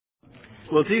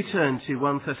Well, do turn to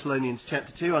 1 Thessalonians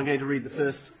chapter 2. I'm going to read the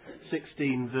first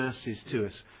 16 verses to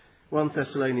us. 1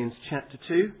 Thessalonians chapter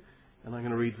 2, and I'm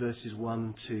going to read verses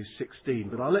 1 to 16.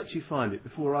 But I'll let you find it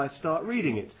before I start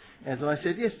reading it. As I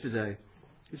said yesterday,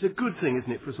 it's a good thing,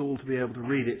 isn't it, for us all to be able to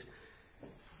read it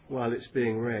while it's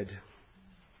being read.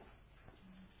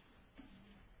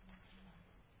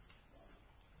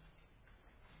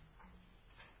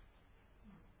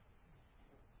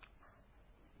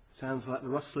 Sounds like the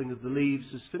rustling of the leaves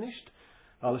has finished.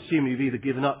 I'll assume you've either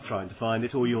given up trying to find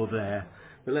it or you're there.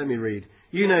 But let me read.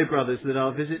 You know, brothers, that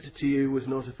our visit to you was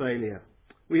not a failure.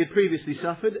 We had previously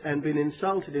suffered and been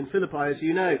insulted in Philippi, as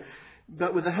you know.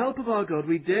 But with the help of our God,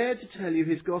 we dared to tell you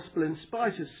his gospel in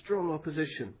spite of strong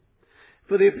opposition.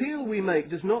 For the appeal we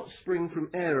make does not spring from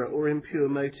error or impure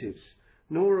motives,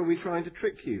 nor are we trying to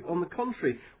trick you. On the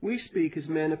contrary, we speak as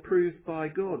men approved by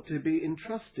God to be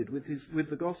entrusted with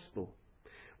the gospel.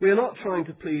 We are not trying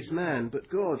to please man, but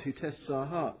God who tests our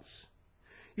hearts.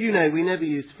 You know, we never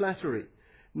used flattery,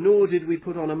 nor did we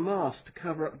put on a mask to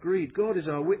cover up greed. God is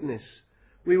our witness.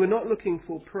 We were not looking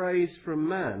for praise from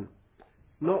man,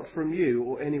 not from you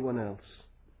or anyone else.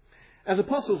 As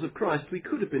apostles of Christ, we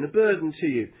could have been a burden to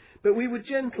you, but we were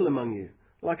gentle among you,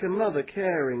 like a mother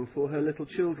caring for her little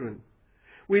children.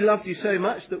 We loved you so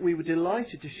much that we were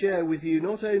delighted to share with you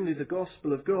not only the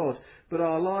gospel of God, but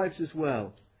our lives as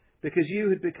well, because you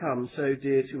had become so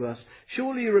dear to us.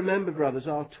 Surely you remember, brothers,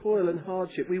 our toil and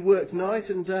hardship. We worked night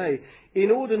and day in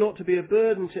order not to be a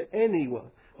burden to anyone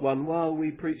while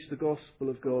we preached the gospel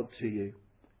of God to you.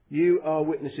 You are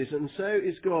witnesses, and so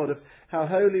is God, of how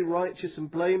holy, righteous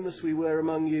and blameless we were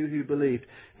among you who believed.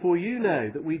 For you know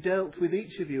that we dealt with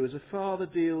each of you as a father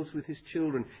deals with his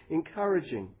children,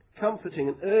 encouraging, comforting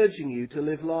and urging you to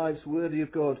live lives worthy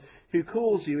of God, who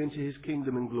calls you into his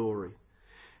kingdom and glory.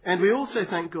 And we also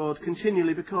thank God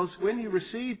continually because when you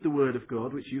received the word of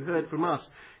God, which you heard from us,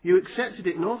 you accepted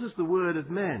it not as the word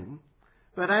of men,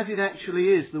 but as it actually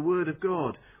is, the word of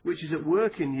God, which is at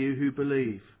work in you who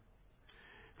believe.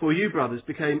 For you, brothers,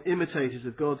 became imitators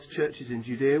of God's churches in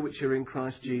Judea, which are in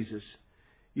Christ Jesus.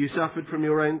 You suffered from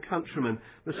your own countrymen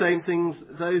the same things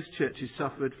those churches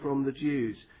suffered from the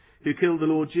Jews, who killed the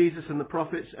Lord Jesus and the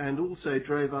prophets and also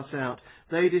drove us out.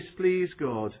 They displease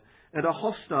God and are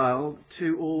hostile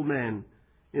to all men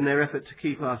in their effort to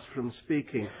keep us from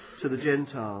speaking to the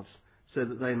Gentiles so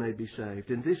that they may be saved.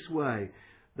 In this way,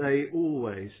 they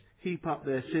always heap up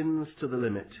their sins to the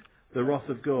limit. The wrath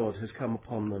of God has come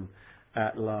upon them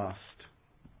at last.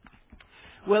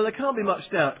 Well, there can't be much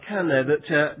doubt, can there,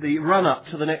 that the run-up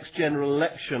to the next general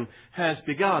election has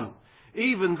begun.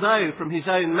 Even though, from his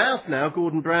own mouth now,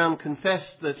 Gordon Brown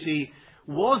confessed that he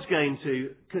was going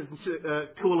to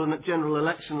call a general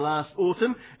election last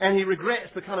autumn, and he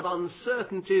regrets the kind of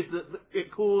uncertainties that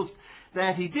it caused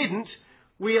that he didn't.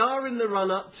 We are in the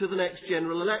run-up to the next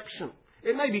general election.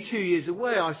 It may be 2 years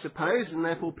away, I suppose, and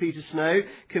therefore Peter Snow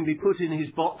can be put in his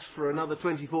box for another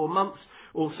 24 months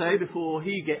or so before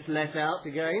he gets let out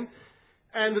again.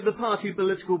 And the party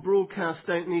political broadcasts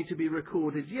don't need to be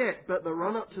recorded yet, but the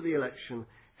run-up to the election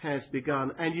has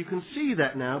begun. And you can see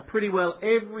that now pretty well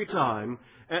every time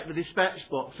at the dispatch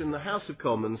box in the House of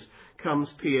Commons comes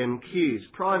PMQs,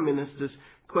 Prime Minister's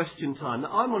Question Time.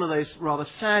 Now, I'm one of those rather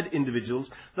sad individuals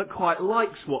that quite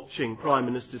likes watching Prime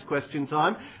Minister's Question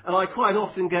Time, and I quite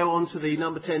often go on to the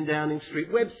number 10 Downing Street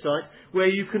website where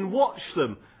you can watch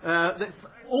them.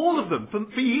 All of them,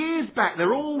 for years back,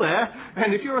 they're all there,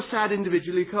 and if you're a sad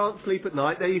individual who can't sleep at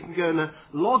night, there you can go and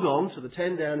log on to the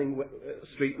 10 Downing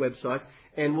Street website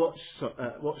and watch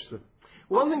them.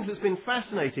 One thing that's been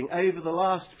fascinating over the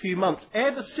last few months,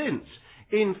 ever since,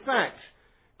 in fact,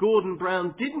 Gordon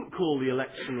Brown didn't call the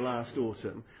election last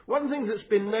autumn, one thing that's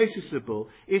been noticeable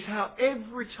is how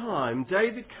every time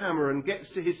David Cameron gets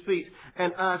to his feet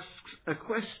and asks a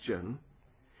question,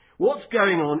 what's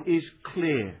going on is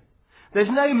clear. There's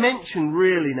no mention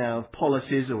really now of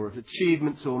policies or of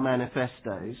achievements or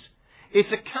manifestos. It's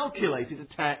a calculated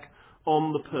attack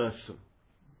on the person.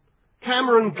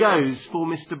 Cameron goes for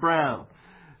Mr. Brown.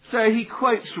 So he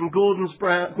quotes from Gordon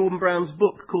Brown's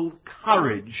book called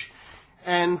Courage,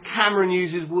 and Cameron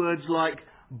uses words like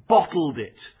bottled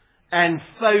it and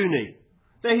phony.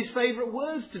 They're his favourite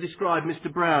words to describe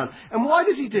Mr. Brown. And why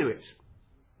does he do it?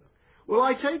 Well,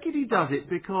 I take it he does it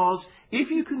because if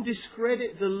you can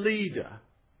discredit the leader,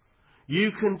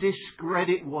 you can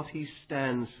discredit what he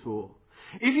stands for.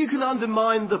 If you can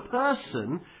undermine the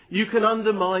person, you can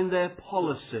undermine their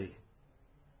policy.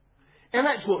 And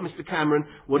that's what Mr. Cameron,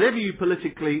 whatever your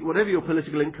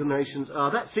political inclinations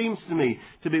are, that seems to me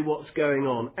to be what's going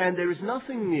on. And there is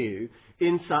nothing new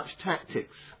in such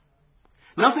tactics.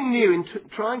 Nothing new in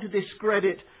trying to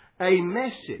discredit a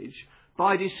message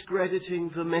by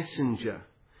discrediting the messenger.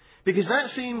 Because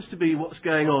that seems to be what's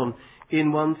going on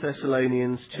in 1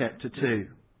 Thessalonians chapter 2.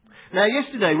 Now,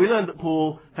 yesterday we learned that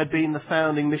Paul had been the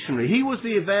founding missionary. He was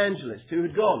the evangelist who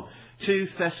had gone to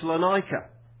Thessalonica.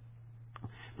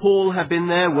 Paul had been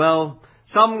there, well,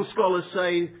 some scholars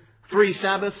say 3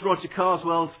 Sabbaths. Roger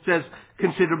Carswell says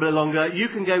considerably longer. You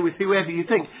can go with whoever you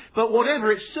think. But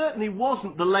whatever, it certainly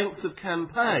wasn't the length of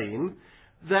campaign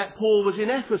that Paul was in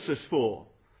Ephesus for.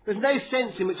 There's no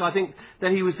sense in which I think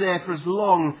that he was there for as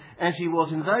long as he was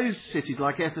in those cities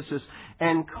like Ephesus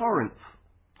and Corinth.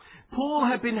 Paul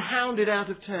had been hounded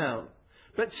out of town.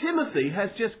 But Timothy has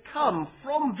just come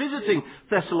from visiting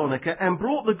Thessalonica and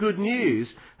brought the good news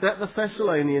that the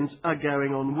Thessalonians are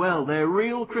going on well. They're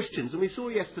real Christians. And we saw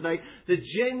yesterday the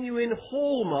genuine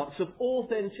hallmarks of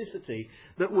authenticity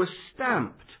that were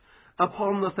stamped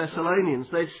upon the Thessalonians.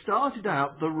 They've started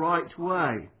out the right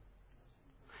way.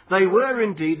 They were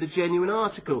indeed the genuine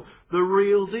article, the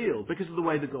real deal, because of the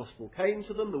way the gospel came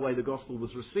to them, the way the gospel was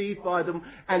received by them,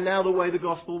 and now the way the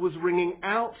gospel was ringing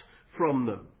out from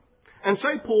them. And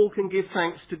so Paul can give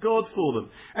thanks to God for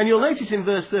them. And you'll notice in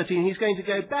verse 13 he's going to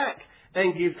go back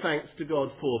and give thanks to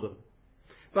God for them.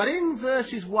 But in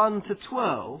verses 1 to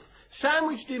 12,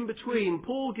 sandwiched in between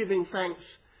Paul giving thanks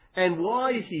and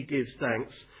why he gives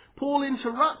thanks, Paul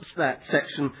interrupts that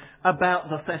section about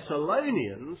the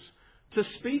Thessalonians to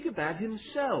speak about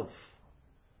himself.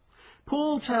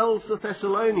 Paul tells the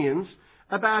Thessalonians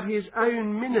about his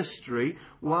own ministry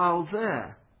while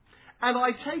there. And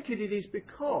I take it is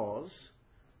because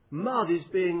mud is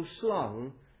being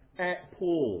slung at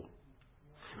Paul.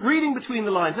 Reading between the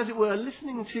lines, as it were,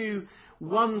 listening to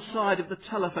one side of the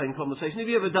telephone conversation. Have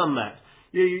you ever done that?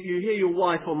 You hear your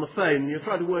wife on the phone and you're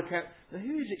trying to work out, now,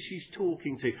 who is it she's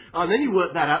talking to? And then you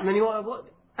work that out and then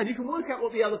and you can work out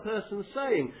what the other person's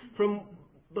saying from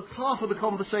the half of the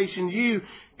conversation you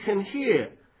can hear.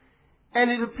 And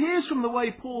it appears from the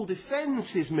way Paul defends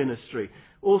his ministry,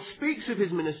 or speaks of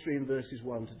his ministry in verses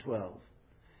 1 to 12,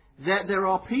 that there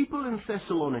are people in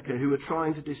Thessalonica who are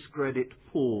trying to discredit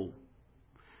Paul.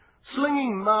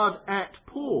 Slinging mud at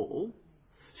Paul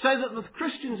so that the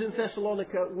Christians in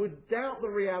Thessalonica would doubt the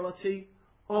reality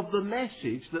of the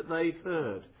message that they've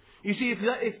heard. You see,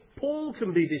 if Paul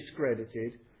can be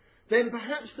discredited, then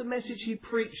perhaps the message he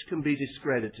preached can be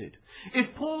discredited.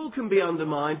 If Paul can be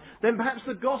undermined, then perhaps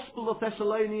the gospel the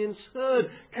Thessalonians heard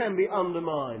can be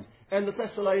undermined, and the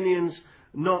Thessalonians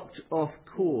knocked off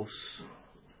course.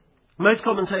 Most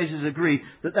commentators agree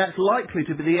that that's likely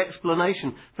to be the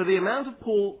explanation for the amount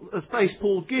of space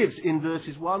Paul gives in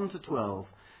verses 1 to 12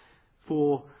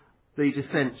 for the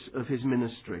defence of his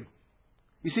ministry.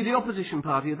 You see, the opposition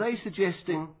party, are they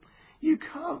suggesting you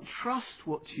can't trust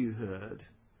what you heard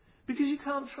because you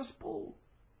can't trust Paul?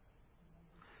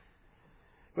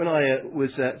 When I was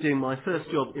doing my first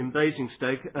job in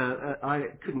Basingstoke, I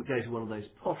couldn't go to one of those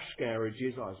posh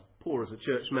garages. I was poor as a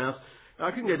church mouse.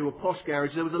 I couldn't go to a posh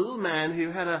garage. There was a little man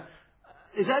who had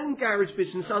his own garage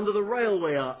business under the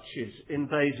railway arches in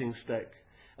Basingstoke.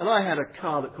 And I had a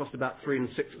car that cost about 3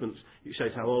 6pence. It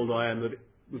shows how old I am, that it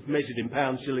was measured in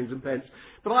pounds, shillings and pence.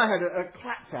 But I had a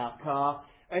clapped-out car,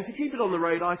 and to keep it on the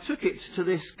road, I took it to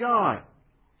this guy.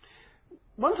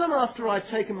 One time after I'd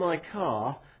taken my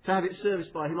car to have it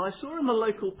serviced by him, I saw in the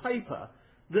local paper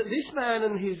that this man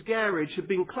and his garage had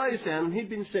been closed down and he'd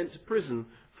been sent to prison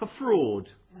for fraud.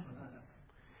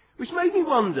 Which made me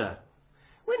wonder,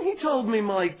 when he told me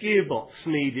my gearbox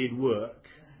needed work,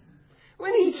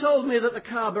 when he told me that the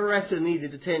carburettor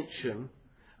needed attention,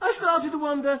 I started to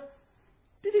wonder,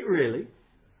 did it really?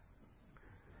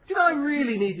 Did I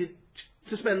really need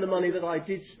to spend the money that I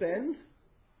did spend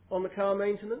on the car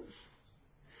maintenance?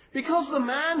 Because the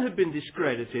man had been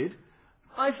discredited,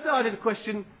 I started to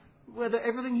question whether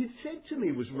everything he'd said to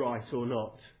me was right or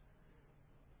not.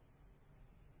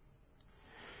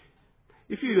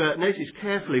 If you notice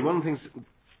carefully, one of the things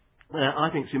I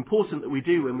think is important that we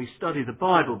do when we study the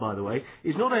Bible, by the way,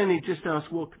 is not only just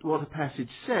ask what a passage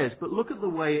says, but look at the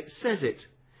way it says it.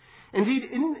 Indeed,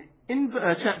 in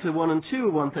chapter 1 and 2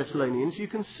 of 1 Thessalonians, you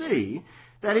can see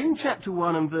that in chapter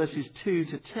 1 and verses 2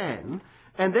 to 10,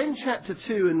 and then chapter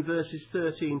 2 and verses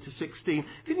 13 to 16,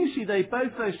 can you see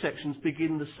both those sections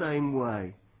begin the same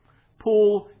way?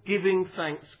 Paul giving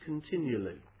thanks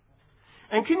continually.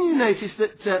 And can you notice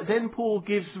that then Paul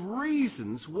gives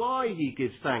reasons why he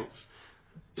gives thanks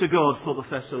to God for the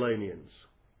Thessalonians?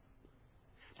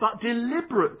 But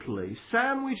deliberately,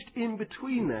 sandwiched in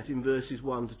between that in verses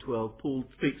 1 to 12, Paul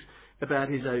speaks about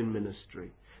his own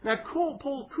ministry. Now,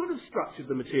 Paul could have structured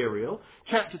the material,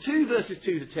 chapter 2, verses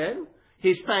 2 to 10.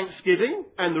 his thanksgiving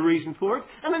and the reason for it.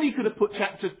 And then he could have put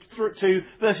chapter 2,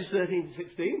 verses 13 to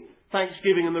 16,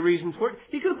 thanksgiving and the reason for it.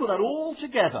 He could have put that all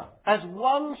together as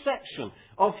one section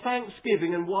of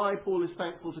thanksgiving and why Paul is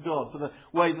thankful to God for the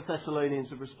way the Thessalonians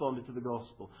have responded to the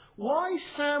gospel. Why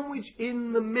sandwich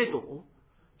in the middle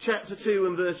chapter 2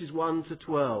 and verses 1 to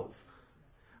 12?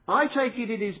 I take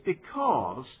it is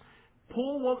because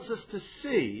Paul wants us to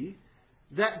see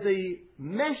that the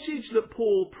message that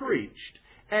Paul preached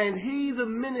and he, the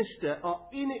minister, are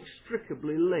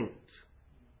inextricably linked.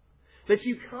 That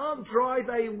you can't drive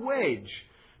a wedge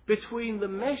between the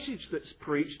message that's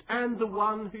preached and the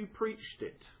one who preached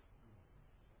it.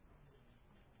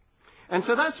 And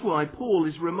so that's why Paul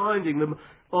is reminding them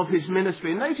of his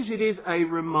ministry. And notice it is a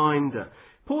reminder.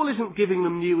 Paul isn't giving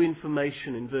them new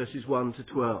information in verses 1 to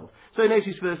 12. So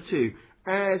notice verse 2,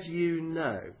 as you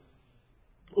know.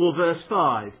 Or verse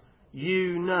 5,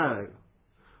 you know.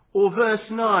 Or verse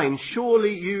 9,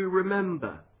 surely you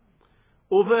remember.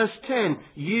 Or verse 10,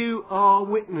 you are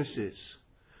witnesses.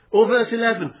 Or verse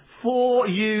 11, for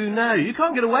you know. You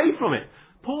can't get away from it.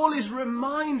 Paul is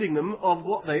reminding them of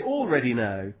what they already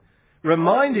know,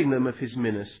 reminding them of his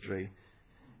ministry.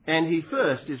 And he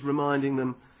first is reminding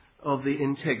them of the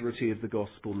integrity of the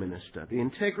gospel minister. The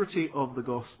integrity of the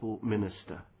gospel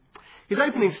minister. His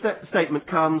opening statement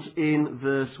comes in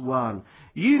verse 1.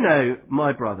 You know,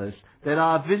 my brothers, that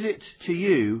our visit to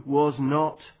you was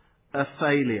not a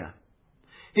failure.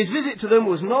 His visit to them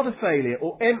was not a failure,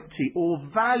 or empty, or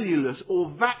valueless,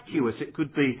 or vacuous, it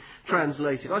could be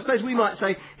translated. I suppose we might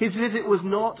say his visit was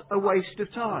not a waste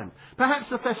of time. Perhaps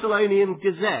the Thessalonian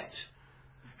Gazette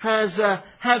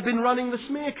had been running the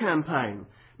smear campaign.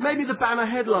 Maybe the banner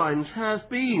headlines have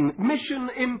been Mission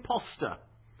Imposter.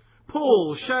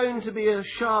 Paul shown to be a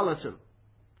charlatan.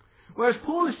 Whereas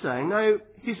Paul is saying, no,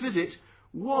 his visit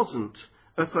wasn't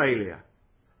a failure.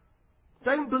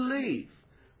 Don't believe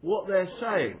what they're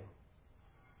saying.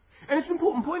 And it's an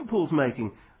important point Paul's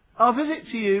making. Our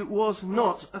visit to you was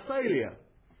not a failure.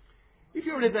 If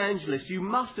you're an evangelist, you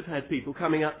must have had people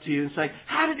coming up to you and saying,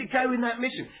 how did it go in that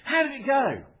mission? How did it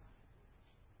go?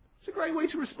 It's a great way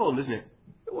to respond, isn't it?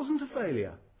 It wasn't a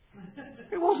failure.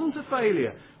 It wasn't a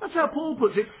failure. That's how Paul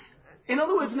puts it. In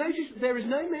other words, notice there is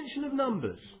no mention of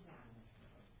numbers.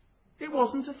 It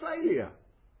wasn't a failure.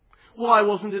 Why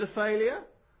wasn't it a failure?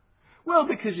 Well,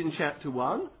 because in chapter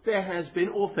 1, there has been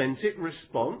authentic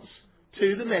response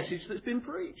to the message that's been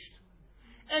preached.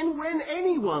 And when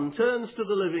anyone turns to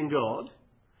the living God,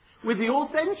 with the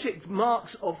authentic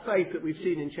marks of faith that we've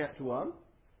seen in chapter 1,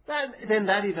 then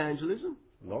that evangelism,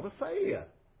 not a failure.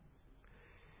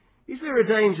 Is there a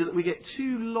danger that we get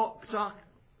too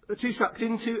sucked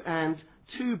into and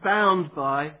too bound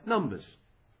by numbers?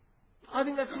 I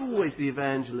think that's always the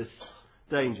evangelist's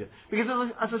danger. Because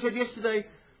as I said yesterday,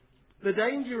 the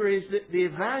danger is that the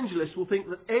evangelist will think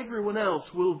that everyone else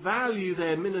will value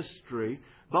their ministry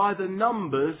by the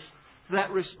numbers that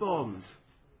respond.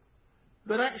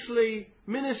 But actually,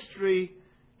 ministry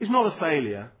is not a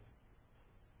failure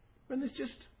when there's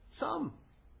just some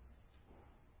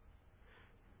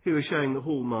who are showing the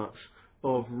hallmarks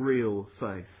of real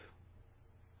faith.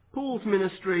 Paul's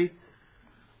ministry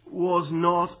was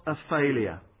not a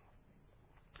failure.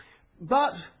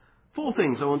 But 4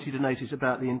 things I want you to notice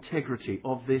about the integrity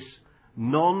of this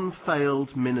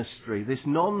non-failed ministry, this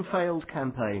non-failed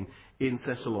campaign in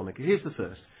Thessalonica. Here's the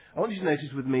first. I want you to notice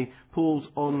with me Paul's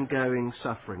ongoing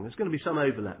suffering. There's going to be some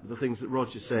overlap with the things that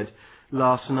Roger said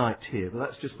last night here, but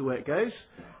that's just the way it goes.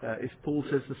 If Paul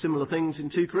says the similar things in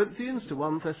 2 Corinthians to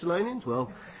 1 Thessalonians,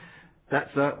 well,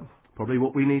 that's probably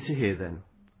what we need to hear then.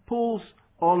 Paul's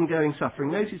ongoing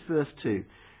suffering. Notice verse 2.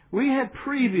 We had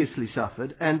previously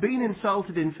suffered and been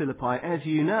insulted in Philippi, as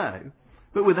you know,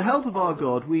 but with the help of our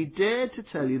God, we dared to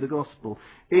tell you the gospel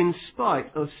in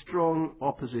spite of strong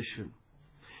opposition.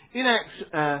 In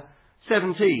Acts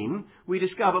 17, we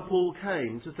discover Paul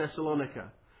came to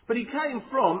Thessalonica. But he came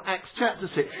from, Acts chapter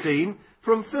 16,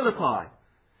 from Philippi.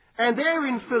 And there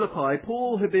in Philippi,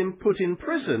 Paul had been put in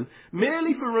prison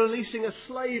merely for releasing a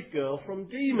slave girl from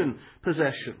demon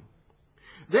possession.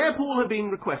 There Paul had been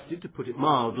requested, to put it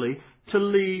mildly, to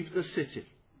leave the city.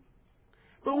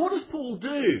 But what does Paul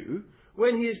do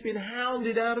when he has been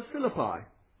hounded out of Philippi?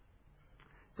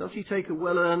 Does he take a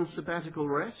well-earned sabbatical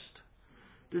rest?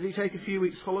 Does he take a few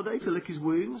weeks' holiday to lick his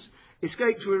wounds?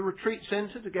 Escape to a retreat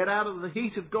centre to get out of the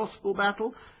heat of gospel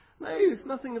battle? No,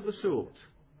 nothing of the sort.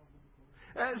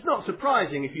 It's not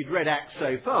surprising if you'd read Acts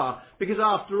so far, because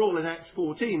after all, in Acts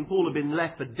 14, Paul had been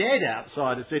left for dead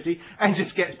outside a city and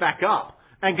just gets back up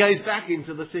and goes back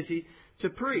into the city to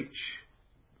preach.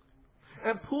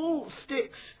 Paul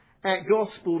sticks at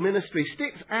gospel ministry,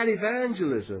 sticks at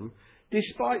evangelism,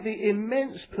 despite the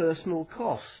immense personal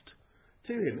cost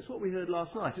to him. It's what we heard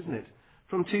last night, isn't it?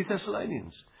 From 2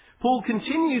 Thessalonians. Paul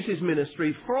continues his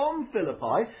ministry from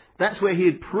Philippi. That's where he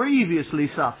had previously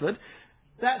suffered.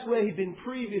 That's where he'd been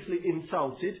previously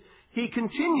insulted. He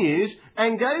continues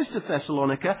and goes to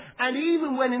Thessalonica. And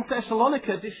even when in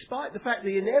Thessalonica, despite the fact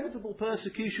the inevitable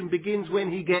persecution begins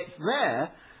when he gets there,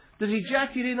 does he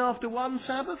jack it in after one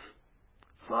Sabbath?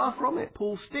 Far from it.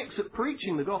 Paul sticks at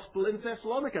preaching the gospel in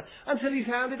Thessalonica until he's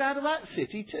hounded out of that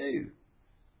city too.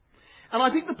 And I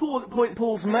think the point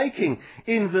Paul's making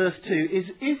in verse 2 is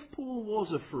if Paul was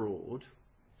a fraud,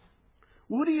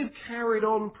 would he have carried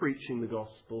on preaching the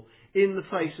gospel in the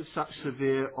face of such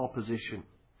severe opposition?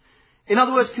 In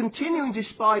other words, continuing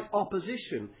despite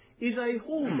opposition is a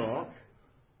hallmark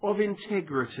of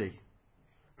integrity.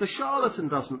 The charlatan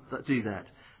doesn't do that.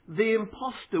 The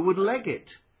impostor would leg it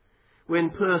when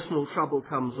personal trouble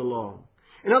comes along.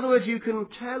 In other words, you can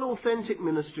tell authentic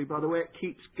ministry by the way it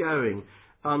keeps going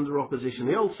under opposition.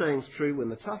 The old saying's true, when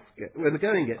the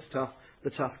going gets tough,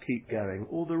 the tough keep going,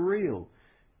 or the real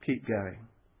keep going.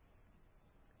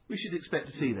 We should expect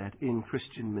to see that in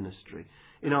Christian ministry,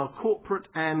 in our corporate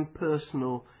and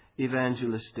personal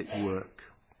evangelistic work.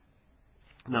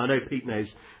 Now, I know Pete knows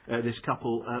this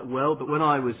couple well, but when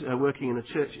I was working in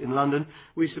a church in London,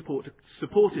 we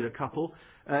supported a couple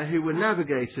who were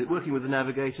working with the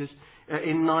navigators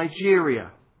in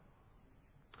Nigeria.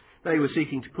 They were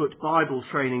seeking to put Bible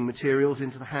training materials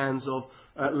into the hands of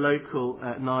local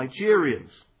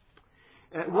Nigerians.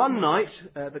 One night,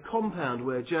 the compound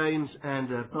where James and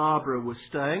Barbara were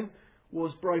staying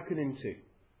was broken into.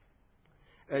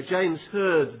 James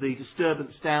heard the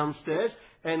disturbance downstairs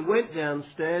and went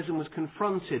downstairs and was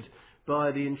confronted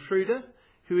by the intruder,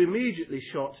 who immediately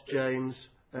shot James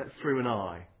through an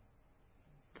eye.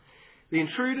 The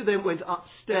intruder then went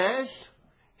upstairs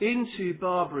into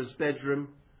Barbara's bedroom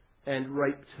and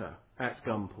raped her at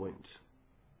gunpoint.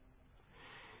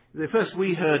 The first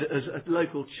we heard as a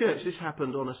local church, this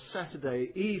happened on a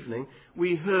Saturday evening.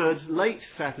 We heard late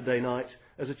Saturday night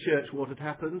as a church what had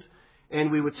happened,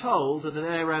 and we were told that an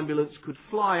air ambulance could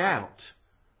fly out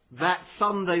that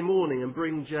Sunday morning and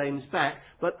bring James back,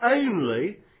 but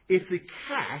only if the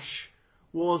cash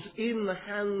was in the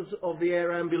hands of the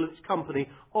air ambulance company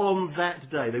on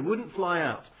that day. They wouldn't fly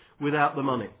out without the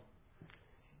money.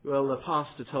 Well, the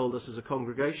pastor told us as a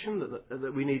congregation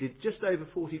that we needed just over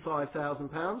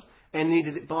 £45,000 and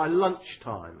needed it by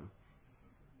lunchtime.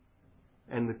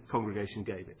 And the congregation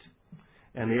gave it.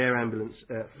 And the air ambulance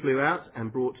flew out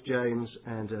and brought James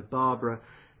and Barbara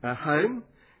home.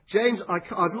 James,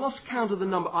 I've lost count of the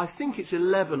number. I think it's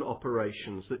 11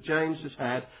 operations that James has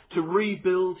had to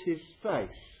rebuild his face.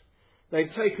 They've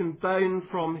taken bone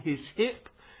from his hip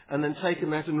and then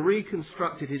taken that and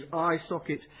reconstructed his eye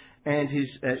socket and his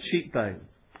cheekbone.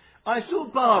 I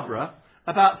saw Barbara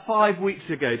about 5 weeks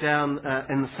ago down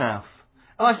in the south.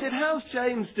 And I said, how's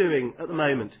James doing at the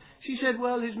moment? She said,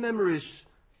 well, his memory's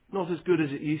not as good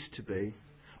as it used to be.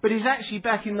 But he's actually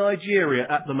back in Nigeria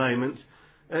at the moment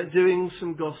doing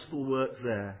some gospel work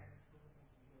there.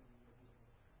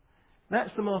 That's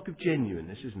the mark of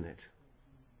genuineness, isn't it?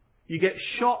 You get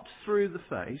shot through the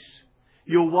face,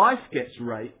 your wife gets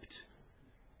raped,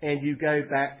 and you go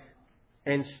back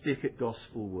and stick at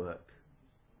gospel work.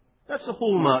 That's a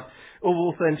hallmark of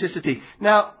authenticity.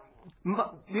 Now,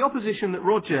 the opposition that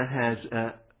Roger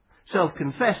has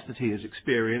self-confessed that he has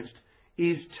experienced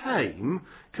is tame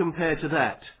compared to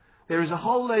that. There is a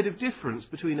whole load of difference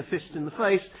between a fist in the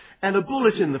face and a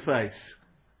bullet in the face.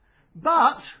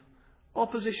 But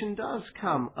opposition does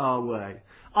come our way.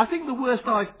 I think the worst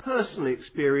I've personally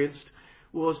experienced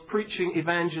was preaching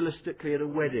evangelistically at a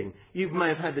wedding. You may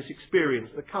have had this experience.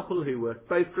 The couple who were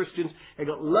both Christians, they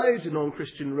got loads of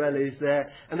non-Christian relatives there,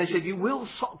 and they said, you will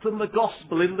sock them the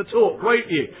gospel in the talk, won't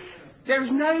you? There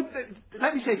is no,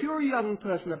 let me say, if you're a young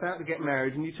person about to get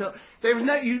married and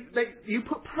you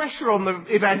put pressure on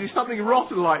the evangelist, something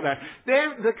rotten like that.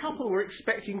 The couple were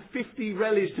expecting 50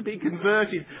 relatives to be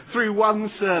converted through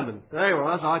one sermon. There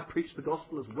I was, I preached the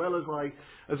gospel as well as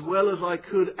I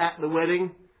could at the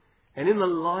wedding. And in the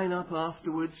line-up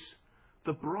afterwards,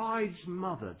 the bride's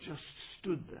mother just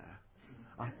stood there.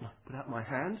 I put out my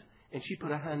hand, and she put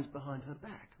her hands behind her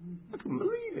back. I couldn't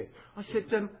believe it. I said,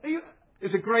 it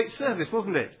was a great service,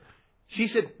 wasn't it? She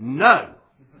said, no.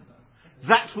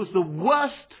 That was the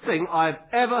worst thing I've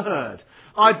ever heard.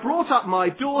 I brought up my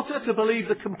daughter to believe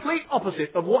the complete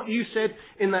opposite of what you said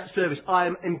in that service. I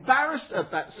am embarrassed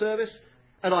at that service,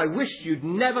 and I wish you'd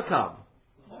never come.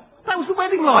 That was the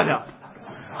wedding line-up.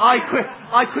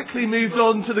 I quickly moved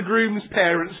on to the groom's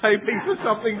parents, hoping for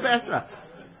something better.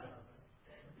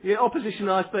 The opposition,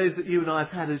 I suppose, that you and I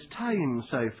have had is tame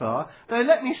so far. Though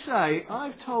let me say,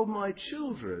 I've told my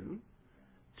children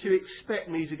to expect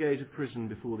me to go to prison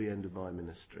before the end of my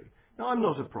ministry. Now, I'm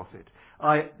not a prophet.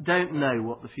 I don't know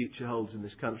what the future holds in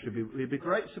this country. It would be a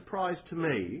great surprise to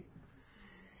me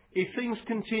if things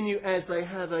continue as they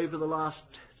have over the last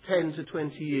 10 to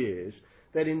 20 years,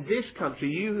 that in this country,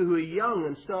 you who are young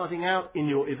and starting out in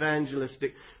your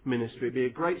evangelistic ministry, it'd be a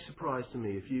great surprise to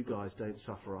me if you guys don't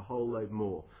suffer a whole load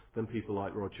more than people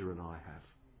like Roger and I have.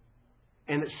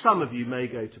 And that some of you may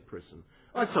go to prison.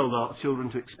 I told our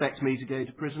children to expect me to go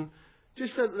to prison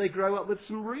just so that they grow up with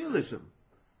some realism.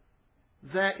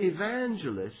 That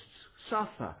evangelists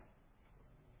suffer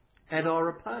and are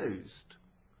opposed.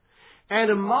 And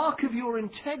a mark of your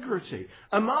integrity,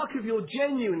 a mark of your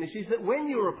genuineness is that when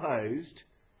you're opposed,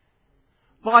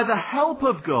 by the help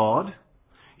of God,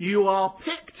 you are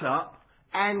picked up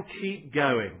and keep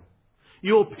going.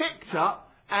 You're picked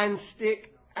up and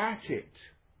stick at it.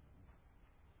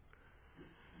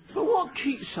 So what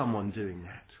keeps someone doing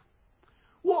that?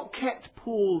 What kept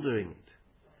Paul doing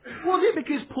it? Was it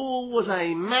because Paul was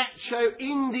a macho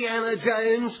Indiana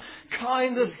Jones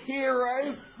kind of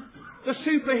hero? The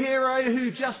superhero who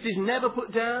just is never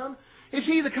put down? Is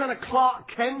he the kind of Clark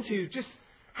Kent who just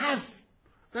has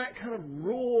that kind of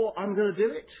raw, I'm going to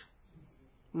do it?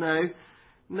 No.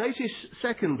 Notice,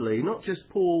 secondly, not just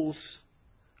Paul's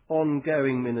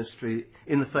ongoing ministry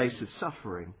in the face of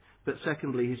suffering, but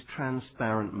secondly, his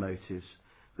transparent motives.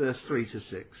 Verse 3 to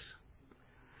 6.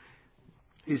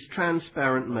 His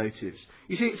transparent motives.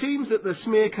 You see, it seems that the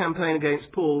smear campaign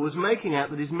against Paul was making out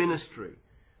that his ministry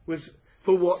was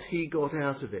for what he got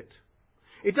out of it.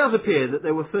 It does appear that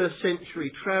there were first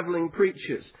century travelling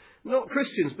preachers, not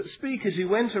Christians, but speakers who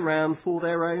went around for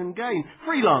their own gain.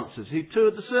 Freelancers who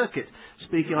toured the circuit,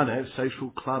 speaking,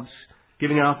 social clubs,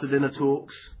 giving after dinner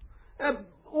talks.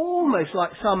 Almost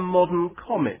like some modern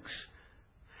comics.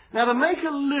 Now, to make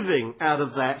a living out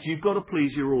of that, you've got to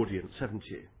please your audience, haven't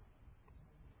you?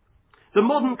 The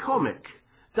modern comic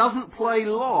doesn't play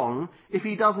long if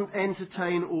he doesn't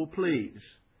entertain or please.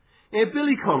 Now,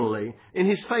 Billy Connolly, in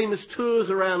his famous tours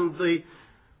around the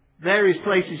various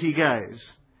places he goes,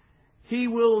 he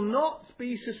will not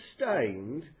be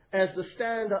sustained as the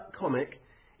stand-up comic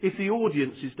if the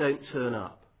audiences don't turn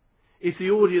up, if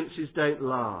the audiences don't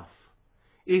laugh,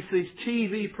 if the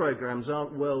TV programmes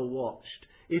aren't well watched,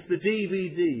 if the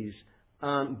DVDs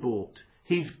aren't bought.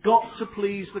 He's got to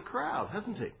please the crowd,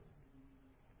 hasn't he?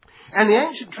 And the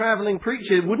ancient travelling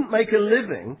preacher wouldn't make a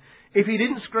living if he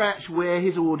didn't scratch where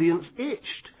his audience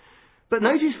itched. But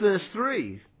notice verse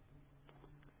 3.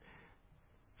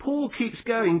 Paul keeps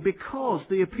going because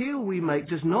the appeal we make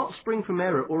does not spring from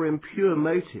error or impure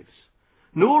motives,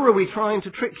 nor are we trying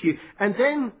to trick you. And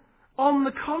then, on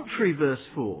the contrary, verse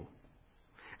 4.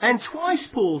 And twice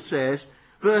Paul says,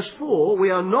 verse 4, we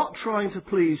are not trying to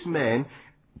please men.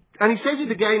 And he says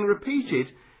it again repeated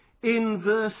in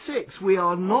verse 6, we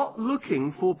are not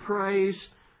looking for praise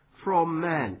from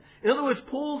man. In other words,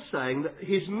 Paul's saying that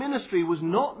his ministry was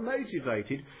not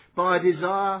motivated by a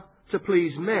desire to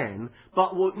please men,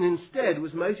 but what instead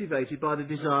was motivated by the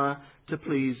desire to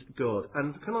please God.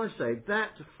 And can I say, that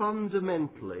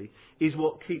fundamentally is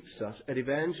what keeps us at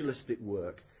evangelistic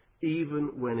work,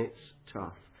 even when it's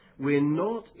tough. We're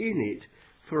not in it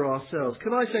for ourselves.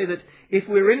 Can I say that if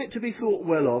we're in it to be thought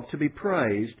well of, to be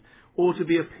praised, or to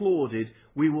be applauded,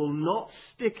 we will not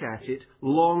stick at it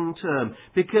long term.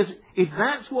 Because if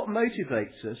that's what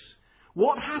motivates us,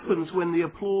 what happens when the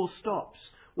applause stops?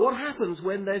 What happens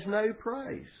when there's no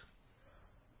praise?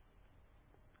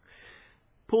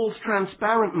 Paul's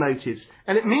transparent motives,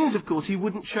 and it means, of course, he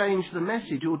wouldn't change the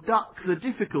message or duck the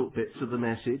difficult bits of the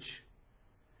message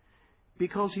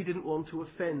because he didn't want to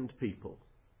offend people.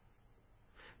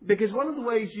 Because one of the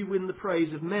ways you win the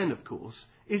praise of men, of course,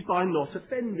 is by not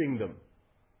offending them.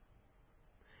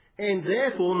 And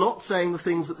therefore not saying the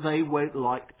things that they won't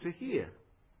like to hear.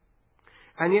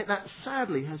 And yet that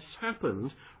sadly has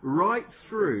happened right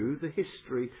through the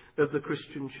history of the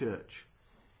Christian church.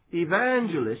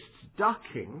 Evangelists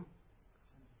ducking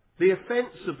the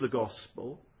offence of the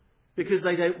gospel because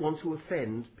they don't want to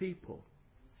offend people.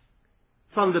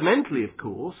 Fundamentally, of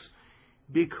course,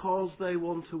 because they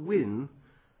want to win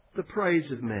the praise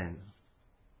of men.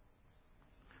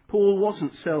 Paul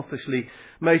wasn't selfishly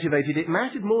motivated. It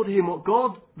mattered more to him what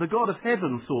God, the God of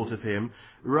heaven, thought of him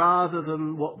rather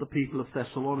than what the people of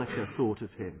Thessalonica thought of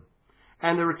him.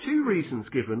 And there are two reasons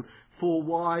given for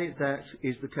why that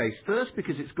is the case. First,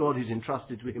 because it's God who's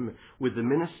entrusted him with the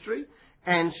ministry,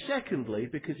 and secondly,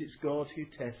 because it's God who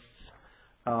tests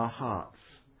our hearts.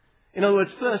 In other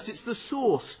words, first, it's the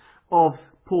source of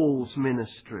Paul's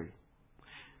ministry.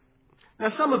 Now,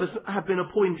 some of us have been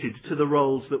appointed to the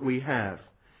roles that we have.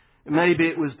 Maybe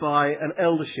it was by an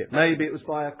eldership. Maybe it was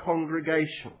by a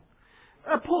congregation.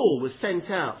 Paul was sent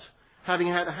out, having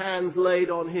had hands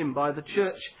laid on him by the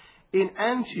church in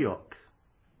Antioch.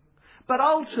 But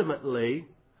ultimately,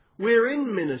 we're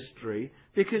in ministry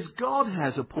because God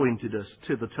has appointed us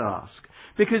to the task.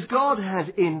 Because God has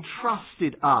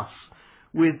entrusted us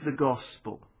with the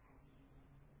gospel.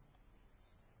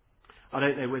 I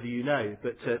don't know whether you know,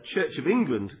 but Church of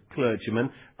England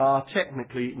clergymen are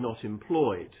technically not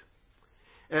employed.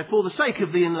 For the sake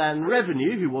of the Inland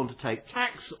Revenue, who want to take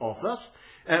tax off us,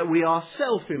 we are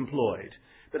self-employed.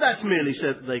 But that's merely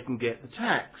so that they can get the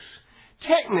tax.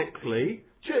 Technically,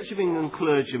 Church of England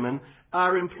clergymen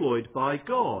are employed by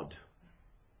God.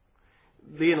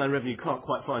 The Inland Revenue can't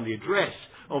quite find the address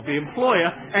of the employer,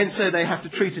 and so they have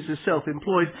to treat us as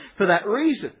self-employed for that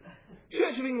reason.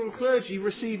 Church of England clergy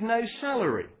receive no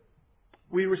salary.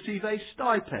 We receive a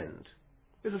stipend.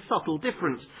 There's a subtle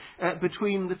difference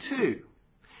between the two.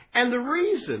 And the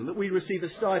reason that we receive a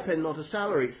stipend, not a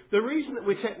salary, the reason that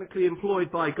we're technically employed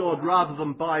by God rather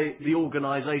than by the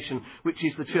organisation which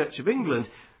is the Church of England,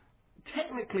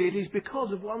 technically it is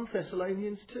because of 1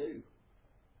 Thessalonians 2.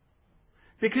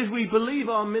 Because we believe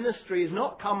our ministry has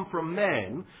not come from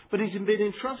men, but has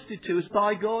been entrusted to us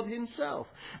by God himself.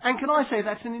 And can I say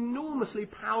that's an enormously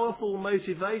powerful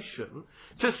motivation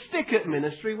to stick at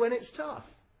ministry when it's tough.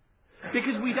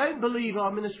 Because we don't believe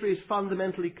our ministry has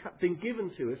fundamentally been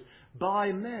given to us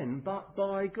by men, but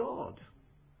by God.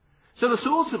 So the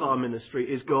source of our ministry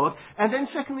is God, and then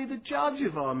secondly, the judge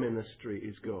of our ministry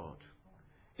is God.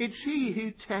 It's he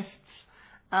who tests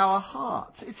our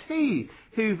hearts. It's he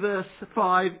who, verse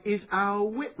 5, is our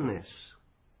witness.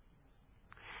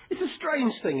 It's a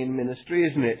strange thing in ministry,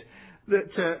 isn't it,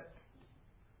 that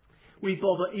we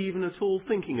bother even at all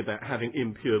thinking about having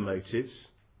impure motives.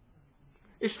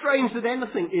 It's strange that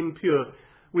anything impure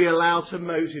we allow to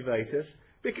motivate us,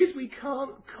 because we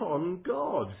can't con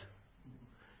God.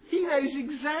 He knows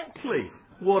exactly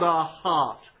what our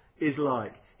heart is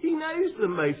like. He knows the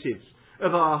motives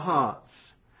of our hearts.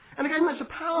 And again, that's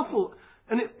a powerful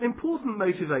and important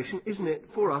motivation, isn't it,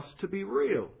 for us to be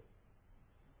real.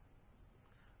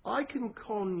 I can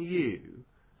con you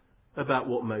about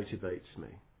what motivates me,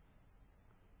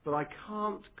 but I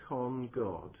can't con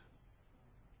God.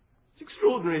 It's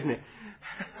extraordinary, isn't it?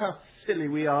 How silly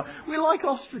we are. We're like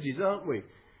ostriches, aren't we?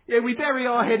 Yeah, we bury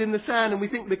our head in the sand and we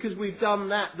think because we've done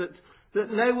that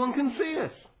no one can see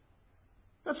us.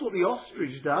 That's what the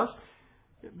ostrich does.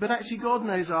 But actually God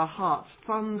knows our hearts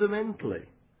fundamentally.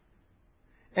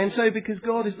 And so because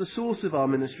God is the source of our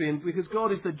ministry and because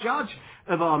God is the judge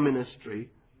of our ministry,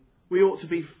 we ought to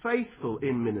be faithful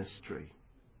in ministry.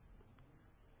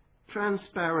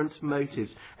 Transparent motives.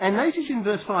 And notice in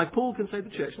verse 5, Paul can say the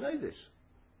church know this.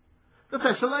 The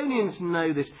Thessalonians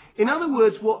know this. In other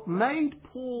words, what made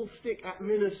Paul stick at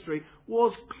ministry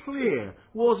was clear,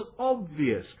 was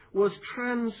obvious, was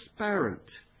transparent.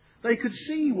 They could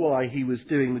see why he was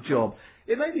doing the job.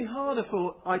 It may be harder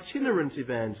for itinerant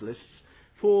evangelists,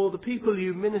 for the people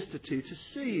you minister to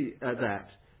see that,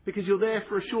 because you're there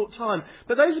for a short time.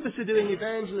 But those of us who are doing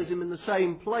evangelism in the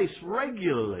same place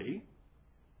regularly,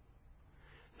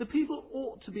 the people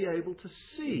ought to be able to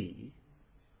see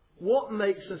what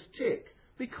makes us tick,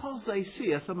 because they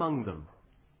see us among them.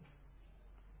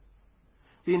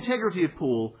 The integrity of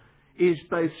Paul is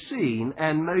both seen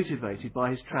and motivated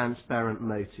by his transparent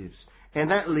motives.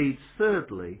 And that leads,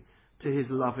 thirdly, to his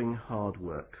loving hard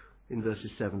work in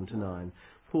verses 7 to 9.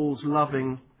 Paul's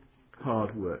loving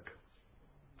hard work.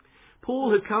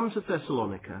 Paul had come to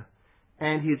Thessalonica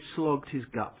and he had slogged his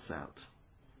guts out.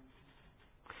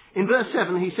 In verse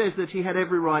 7 he says that he had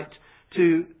every right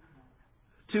to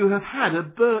have had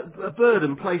a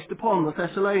burden placed upon the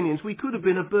Thessalonians. We could have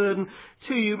been a burden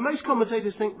to you. Most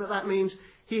commentators think that means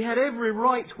he had every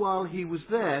right while he was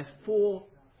there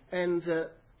to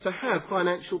have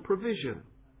financial provision.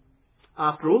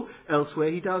 After all,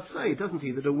 elsewhere he does say, doesn't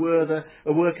he, that a worker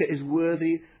is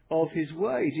worthy of his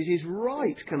wage. It is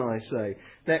right, can I say,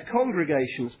 that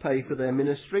congregations pay for their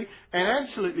ministry, and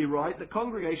absolutely right that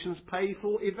congregations pay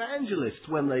for evangelists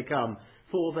when they come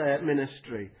for their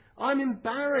ministry. I'm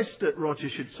embarrassed that Roger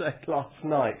should say last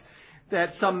night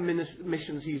that some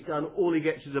missions he's done, all he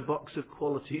gets is a box of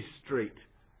Quality Street.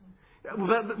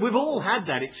 We've all had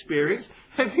that experience.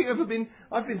 Have you ever been?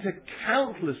 I've been to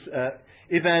countless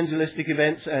evangelistic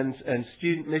events and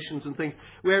student missions and things,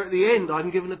 where at the end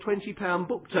I'm given a £20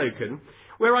 book token,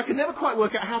 where I can never quite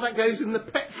work out how that goes in the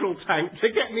petrol tank to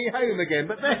get me home again.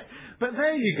 But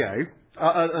there you go.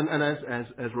 And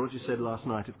as Roger said last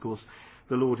night, of course,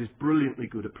 the Lord is brilliantly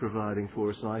good at providing for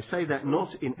us. And I say that not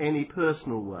in any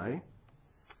personal way,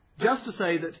 just to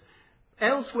say that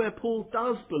elsewhere Paul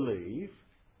does believe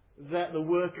that the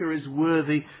worker is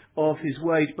worthy of his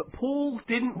wage. But Paul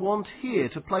didn't want here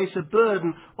to place a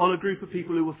burden on a group of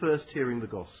people who were first hearing the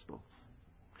gospel.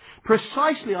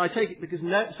 Precisely, I take it, because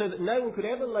so that no one could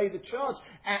ever lay the charge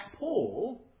at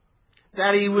Paul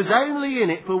that he was only in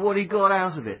it for what he got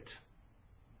out of it.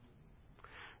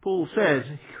 Paul says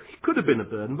he could have been a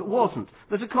burden, but wasn't.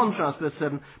 There's a contrast, verse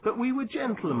 7, but we were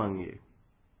gentle among you.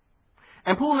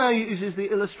 And Paul now uses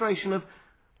the illustration of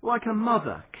like a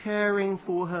mother caring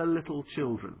for her little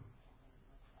children.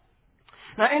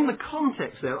 Now, in the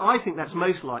context there, I think that's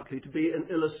most likely to be an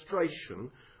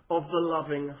illustration of the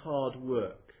loving hard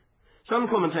work. Some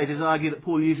commentators argue that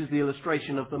Paul uses the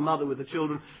illustration of the mother with the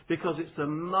children because it's the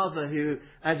mother who,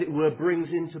 as it were, brings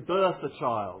into birth a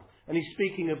child. And he's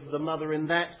speaking of the mother in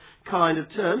that kind of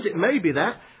terms. It may be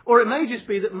that, or it may just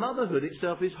be that motherhood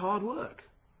itself is hard work.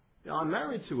 I'm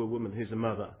married to a woman who's a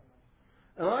mother,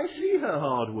 and I see her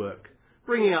hard work.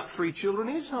 Bringing up 3 children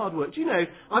is hard work. Do you know,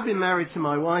 I've been married to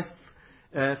my wife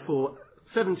for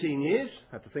 17 years.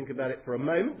 I have to think about it for a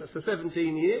moment. That's for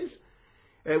 17 years.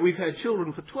 We've had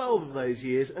children for 12 of those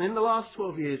years, and in the last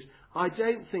 12 years, I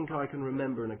don't think I can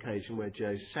remember an occasion where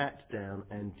Joe sat down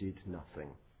and did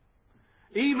nothing.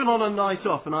 Even on a night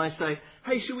off, and I say,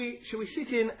 hey, shall we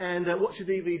sit in and watch a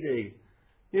DVD?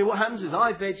 You know, what happens is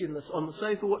I veg on the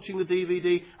sofa watching the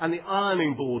DVD, and the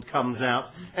ironing board comes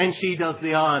out, and she does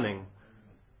the ironing.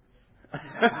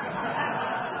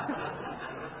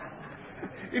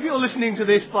 If you're listening to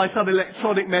this by some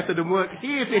electronic method and weren't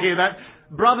here to hear that,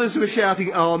 brothers were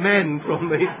shouting amen from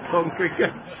the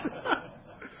congregation.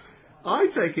 I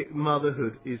take it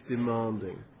motherhood is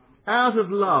demanding. Out of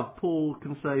love, Paul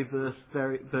can say,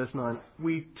 verse 9,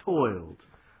 we toiled.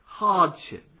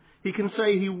 Hardship. He can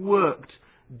say he worked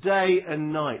day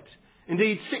and night.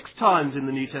 Indeed, 6 times in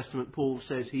the New Testament, Paul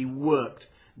says he worked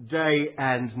day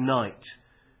and night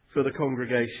for the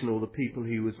congregation or the people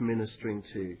he was ministering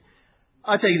to.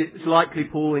 I take it it's likely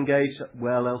Paul engaged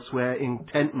well elsewhere in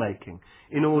tent making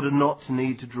in order not to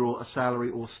need to draw a salary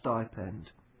or stipend.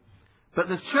 But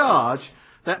the charge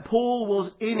that Paul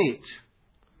was in it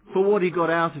for what he got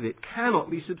out of it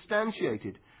cannot be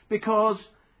substantiated, because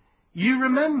you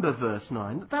remember verse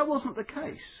 9 that wasn't the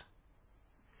case.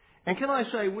 And can I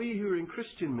say, we who are in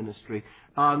Christian ministry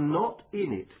are not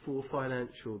in it for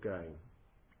financial gain.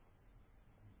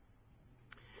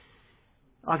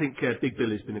 I think Big Bill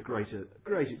has been a great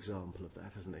example of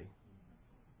that, hasn't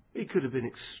he? He could have been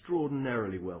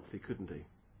extraordinarily wealthy, couldn't he?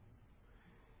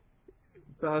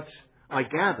 But I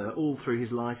gather all through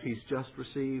his life he's just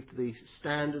received the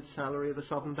standard salary of a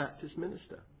Southern Baptist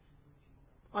minister.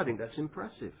 I think that's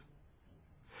impressive.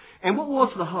 And what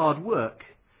was the hard work?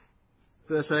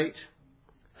 Verse 8,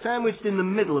 sandwiched in the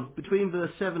middle of between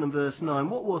verse 7 and verse 9,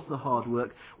 what was the hard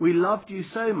work? We loved you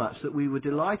so much that we were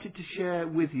delighted to share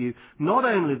with you not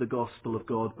only the gospel of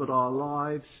God, but our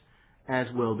lives as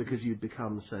well, because you'd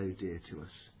become so dear to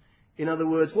us. In other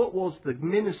words, what was the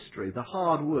ministry, the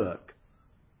hard work?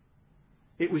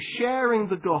 It was sharing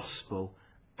the gospel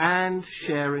and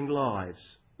sharing lives.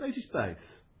 Notice both.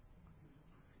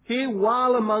 Here,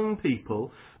 while among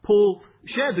people, Paul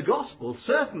shared the gospel,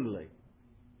 certainly,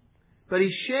 but he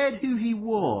shared who he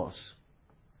was.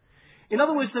 In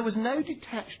other words, there was no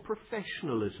detached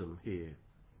professionalism here.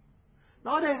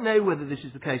 Now, I don't know whether this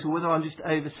is the case or whether I'm just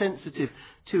oversensitive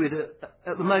to it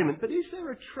at the moment, but is there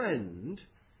a trend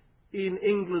in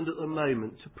England at the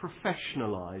moment to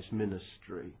professionalise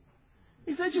ministry?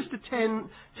 Is there just a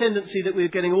tendency that we're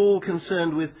getting all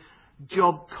concerned with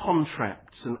job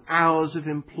contracts and hours of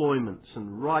employment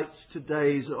and rights to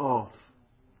days off?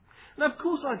 Now, of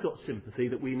course, I've got sympathy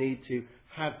that we need to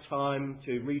have time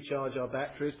to recharge our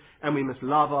batteries and we must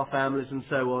love our families and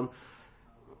so on.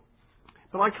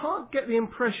 But I can't get the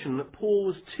impression that Paul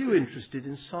was too interested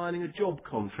in signing a job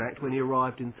contract when he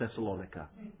arrived in Thessalonica.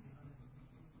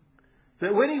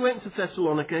 That when he went to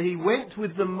Thessalonica, he went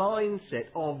with the mindset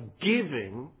of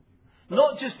giving,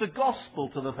 not just the gospel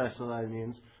to the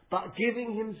Thessalonians, but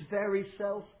giving his very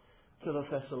self to the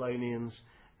Thessalonians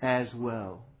as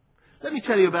well. Let me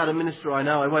tell you about a minister I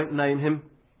know. I won't name him.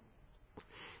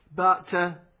 But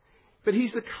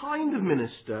he's the kind of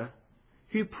minister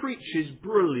who preaches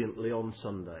brilliantly on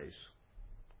Sundays.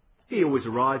 He always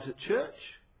arrives at church.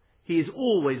 He is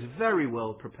always very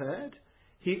well prepared.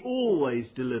 He always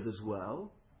delivers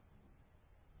well.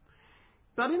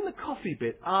 But in the coffee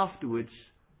bit afterwards,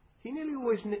 he nearly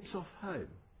always nips off home.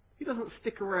 He doesn't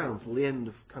stick around till the end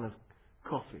of kind of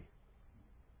coffee.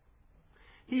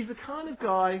 He's the kind of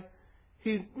guy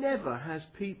who never has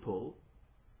people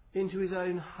into his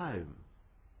own home.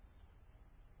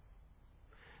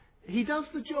 He does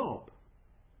the job,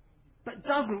 but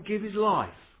doesn't give his life.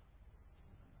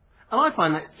 And I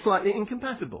find that slightly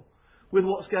incompatible with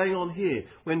what's going on here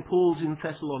when Paul's in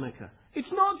Thessalonica. It's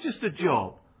not just a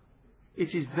job.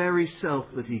 It's his very self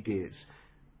that he gives.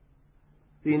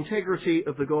 The integrity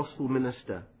of the gospel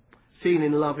minister, seen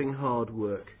in loving hard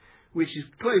work, which is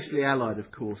closely allied,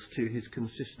 of course, to his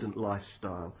consistent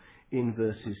lifestyle in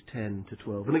verses 10 to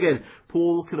 12. And again,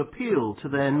 Paul can appeal to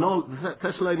their the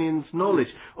Thessalonians' knowledge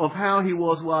of how he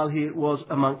was while he was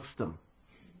amongst them.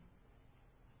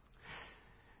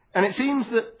 And it seems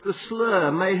that the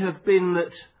slur may have been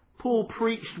that Paul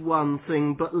preached one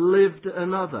thing but lived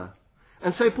another.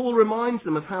 And so Paul reminds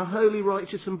them of how holy,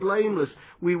 righteous and blameless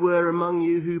we were among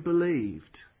you who believed.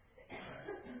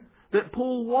 That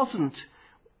Paul wasn't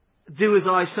do as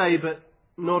I say but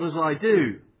not as I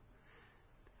do.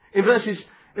 In verses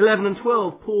 11 and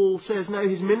 12, Paul says, no,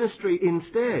 his ministry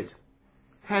instead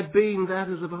had been that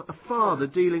of a father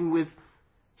dealing with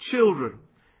children.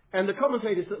 And the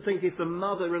commentators that think if the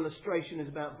mother illustration is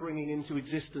about bringing into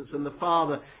existence and the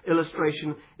father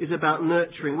illustration is about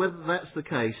nurturing, whether that's the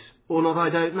case or not, I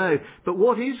don't know. But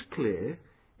what is clear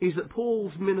is that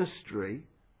Paul's ministry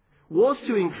was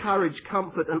to encourage,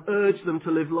 comfort and urge them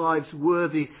to live lives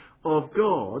worthy of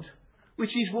God, which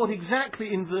is what exactly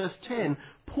in verse 10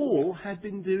 Paul had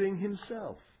been doing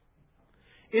himself.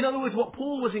 In other words, what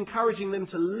Paul was encouraging them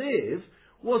to live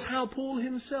was how Paul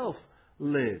himself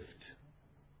lived.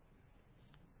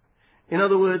 In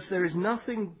other words, there is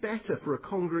nothing better for a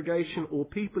congregation or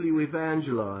people you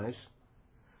evangelize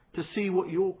to see what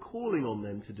you're calling on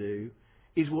them to do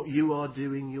is what you are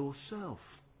doing yourself.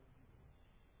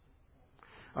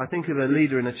 I think of a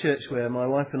leader in a church where my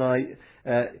wife and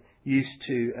I used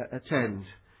to attend.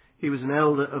 He was an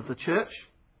elder of the church,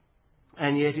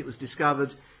 and yet it was discovered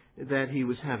that he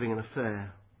was having an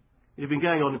affair. It had been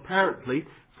going on apparently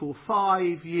for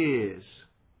 5 years.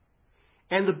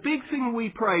 And the big thing we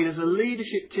prayed as a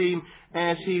leadership team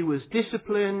as he was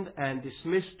disciplined and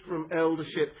dismissed from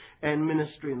eldership and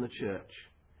ministry in the church,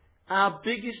 our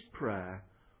biggest prayer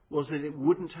was that it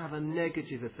wouldn't have a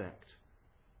negative effect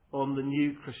on the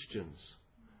new Christians,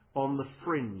 on the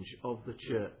fringe of the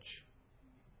church.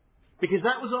 Because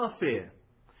that was our fear,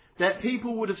 that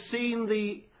people would have seen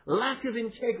the lack of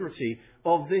integrity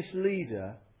of this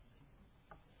leader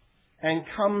and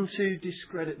come to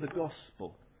discredit the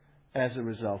gospel as a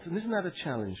result. And isn't that a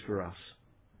challenge for us?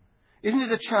 Isn't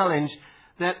it a challenge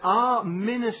that our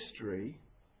ministry,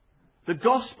 the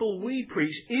gospel we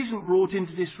preach, isn't brought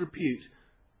into disrepute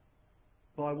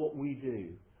by what we do?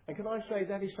 And can I say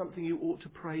that is something you ought to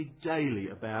pray daily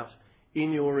about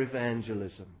in your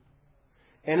evangelism.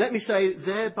 And let me say,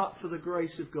 there but for the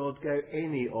grace of God go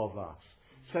any of us.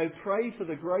 So pray for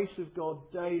the grace of God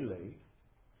daily,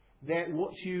 that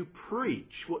what you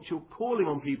preach, what you're calling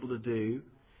on people to do,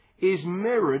 is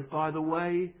mirrored by the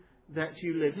way that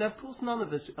you live. Now, of course, none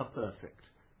of us are perfect.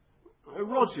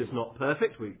 Roger's not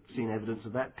perfect. We've seen evidence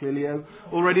of that clearly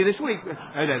already this week.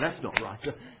 Oh, no, that's not right.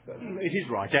 It is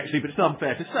right, actually, but it's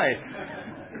unfair to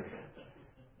say.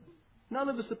 None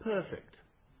of us are perfect.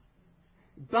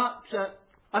 But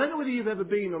I don't know whether you've ever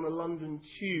been on a London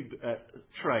tube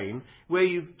train where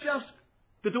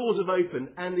the doors have opened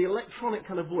and the electronic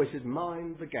kind of voice is,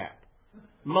 mind the gap.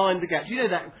 Mind the gap. Do you know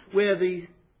that? Where the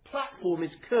platform is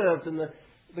curved and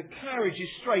the carriage is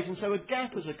straight, and so a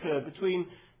gap has occurred between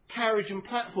carriage and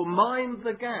platform. Mind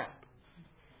the gap.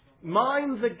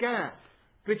 Mind the gap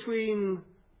between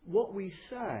what we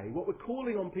say, what we're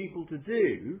calling on people to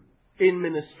do in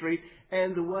ministry,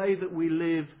 and the way that we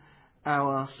live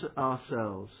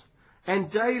ourselves.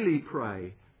 And daily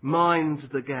pray, mind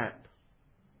the gap.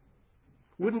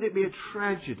 Wouldn't it be a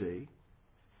tragedy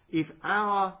if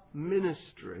our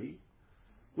ministry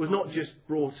was not just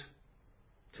brought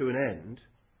to an end,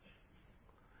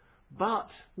 but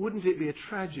wouldn't it be a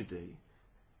tragedy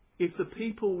if the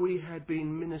people we had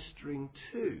been ministering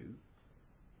to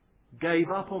gave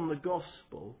up on the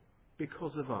gospel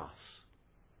because of us?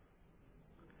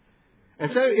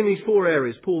 And so in these 4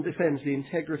 areas, Paul defends the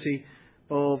integrity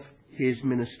of his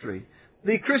ministry.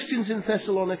 The Christians in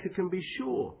Thessalonica can be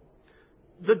sure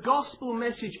the gospel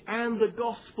message and the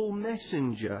gospel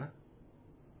messenger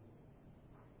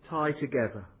tie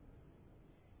together.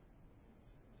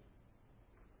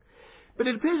 But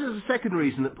it appears as a second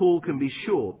reason that Paul can be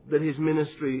sure that his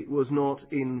ministry was not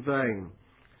in vain.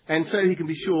 And so he can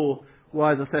be sure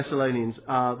why the Thessalonians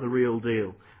are the real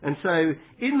deal. And so,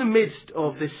 in the midst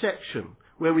of this section,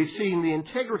 where we've seen the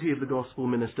integrity of the gospel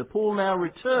minister, Paul now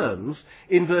returns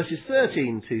in verses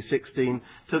 13 to 16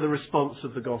 to the response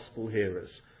of the gospel hearers.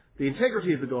 The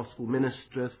integrity of the gospel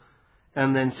minister,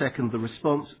 and then second, the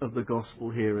response of the gospel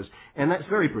hearers. And that's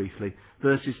very briefly,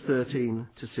 verses 13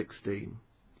 to 16.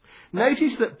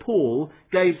 Notice that Paul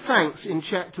gave thanks in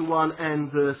chapter 1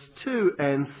 and verse 2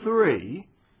 and 3.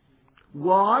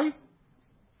 Why?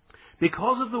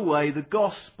 Because of the way the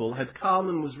gospel had come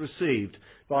and was received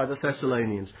by the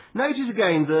Thessalonians. Notice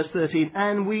again verse 13,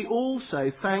 and we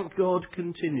also thank God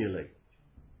continually.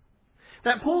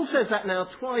 That Paul says that now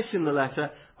twice in the letter,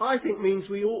 I think means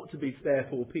we ought to be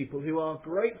therefore people who are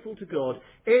grateful to God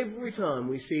every time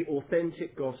we see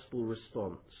authentic gospel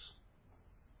response.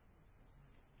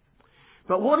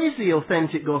 But what is the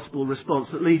authentic gospel response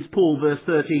that leads Paul, verse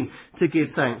 13, to give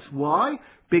thanks? Why?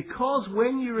 Because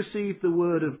when you received the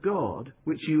word of God,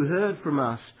 which you heard from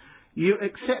us, you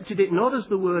accepted it not as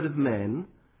the word of men,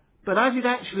 but as it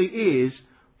actually is,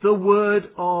 the word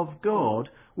of God,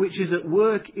 which is at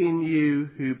work in you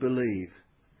who believe.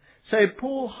 So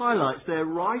Paul highlights their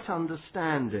right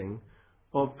understanding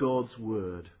of God's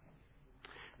word.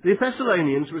 The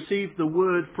Thessalonians received the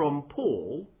word from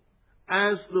Paul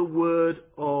as the word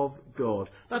of God.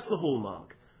 That's the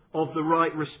hallmark of the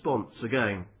right response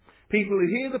again. People who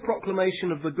hear the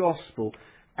proclamation of the gospel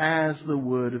as the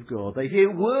word of God. They hear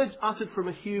words uttered from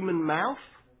a human mouth,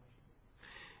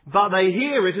 but they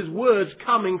hear it as words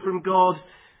coming from God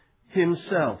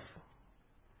himself.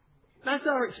 That's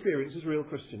our experience as real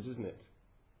Christians, isn't it?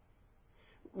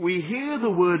 We hear the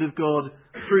word of God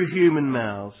through human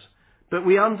mouths, but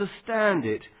we understand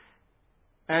it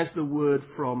as the word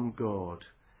from God.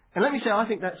 And let me say, I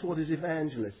think that's what as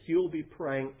evangelists you'll be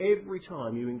praying every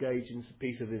time you engage in a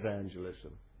piece of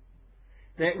evangelism.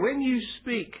 That when you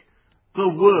speak the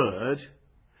word,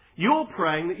 you're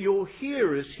praying that your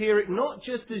hearers hear it not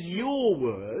just as your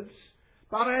words,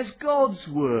 but as God's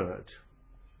word.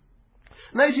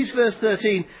 Notice verse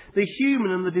 13, the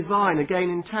human and the divine, again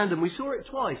in tandem. We saw it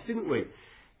twice, didn't we?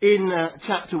 In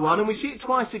chapter 1, and we see it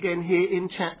twice again here in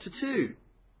chapter 2.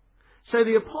 So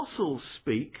the apostles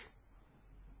speak,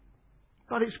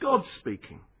 but it's God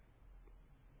speaking.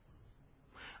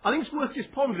 I think it's worth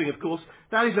just pondering, of course,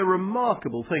 that is a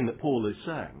remarkable thing that Paul is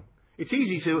saying. It's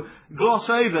easy to gloss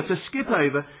over, to skip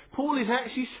over. Paul is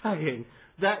actually saying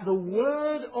that the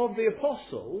word of the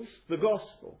apostles, the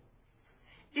gospel,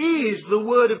 is the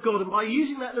word of God. And by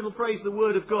using that little phrase, the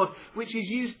word of God, which is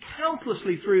used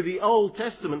countlessly through the Old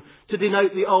Testament to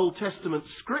denote the Old Testament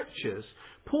scriptures,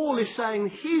 Paul is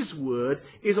saying his word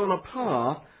is on a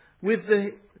par with the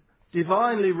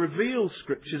divinely revealed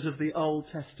scriptures of the Old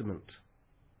Testament.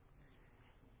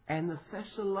 And the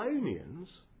Thessalonians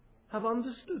have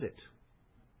understood it.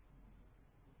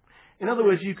 In other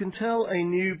words, you can tell a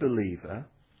new believer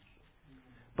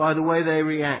by the way they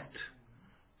react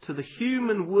to the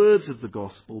human words of the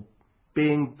gospel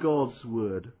being God's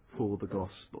word for the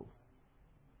gospel.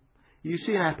 You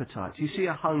see an appetite, you see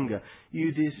a hunger,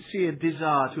 you see a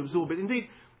desire to absorb it. Indeed,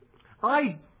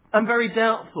 I am very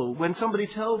doubtful when somebody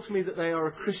tells me that they are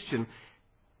a Christian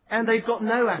and they've got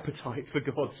no appetite for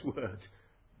God's word.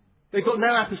 They've got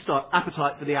no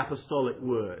appetite for the apostolic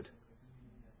word.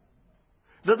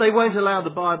 That they won't allow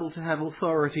the Bible to have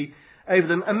authority over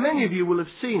them. And many of you will have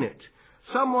seen it.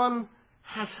 Someone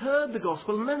has heard the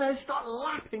gospel and then they start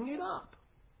lapping it up.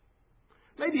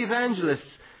 Maybe evangelists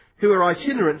who are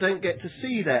itinerant don't get to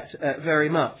see that very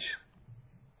much.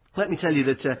 Let me tell you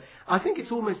that I think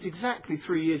it's almost exactly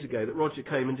 3 years ago that Roger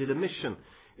came and did a mission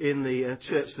in the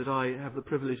church that I have the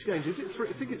privilege of going to.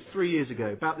 I think it's 3 years ago,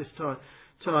 about this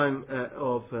time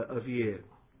of year.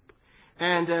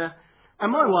 And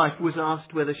my wife was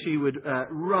asked whether she would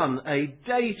run a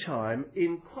daytime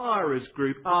inquirers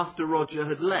group after Roger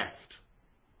had left.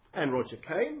 And Roger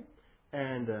came,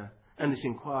 and this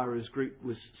inquirers group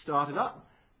was started up.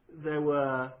 There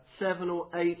were 7 or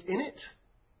 8 in it.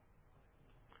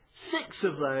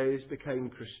 6 of those became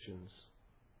Christians.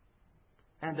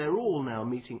 And they're all now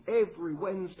meeting every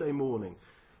Wednesday morning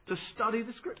to study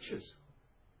the Scriptures.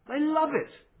 They love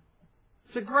it.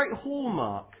 It's a great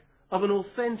hallmark of an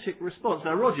authentic response.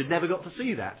 Now, Roger never got to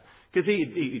see that because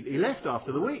he left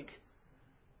after the week.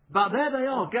 But there they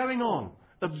are, going on,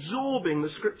 absorbing the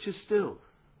Scriptures still,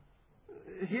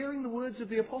 hearing the words of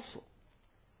the apostle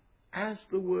as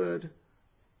the word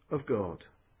of God.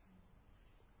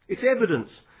 It's evidence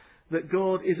that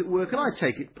God is at work. And I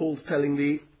take it Paul's telling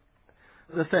the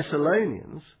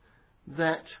Thessalonians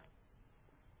that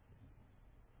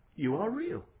you are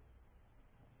real.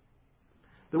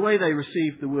 The way they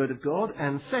receive the Word of God,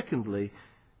 and secondly,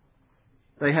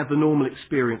 they have the normal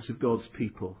experience of God's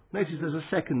people. Notice there's a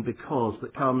second because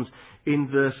that comes in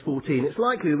verse 14. It's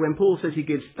likely that when Paul says he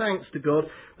gives thanks to God,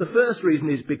 the first reason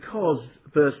is because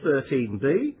verse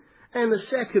 13b, and the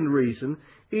second reason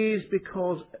is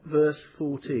because verse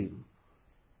 14.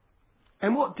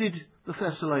 And what did the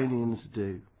Thessalonians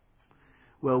do?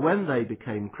 Well, when they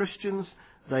became Christians,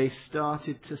 they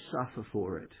started to suffer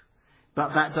for it.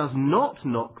 But that does not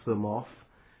knock them off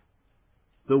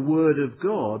the word of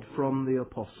God from the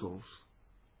apostles.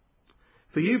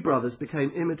 For you, brothers,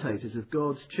 became imitators of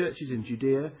God's churches in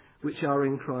Judea, which are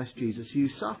in Christ Jesus. You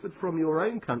suffered from your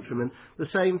own countrymen the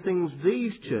same things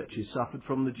these churches suffered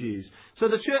from the Jews. So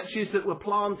the churches that were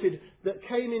planted, that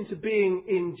came into being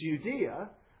in Judea,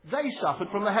 they suffered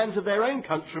from the hands of their own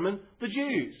countrymen, the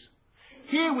Jews.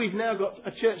 Here we've now got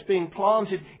a church being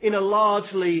planted in a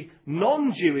largely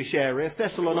non-Jewish area,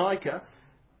 Thessalonica,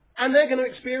 and they're going to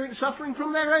experience suffering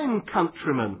from their own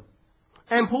countrymen.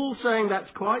 And Paul's saying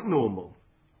that's quite normal.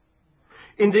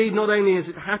 Indeed, not only has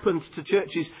it happened to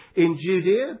churches in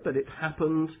Judea, but it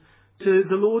happened to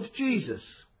the Lord Jesus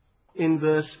in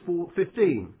verse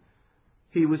 15.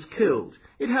 He was killed.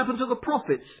 It happened to the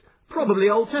prophets, probably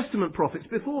Old Testament prophets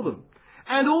before them.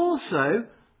 And also,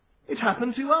 it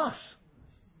happened to us.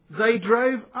 They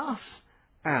drove us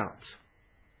out.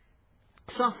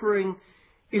 Suffering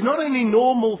is not only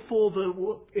normal for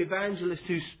the evangelist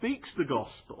who speaks the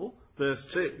gospel, verse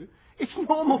 2, it's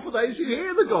normal for those who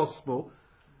hear the gospel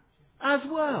as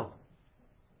well.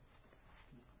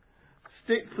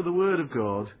 Stick for the Word of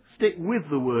God. Stick with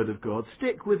the Word of God.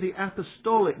 Stick with the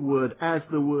apostolic word as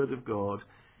the Word of God.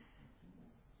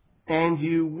 And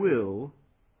you will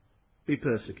be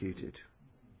persecuted.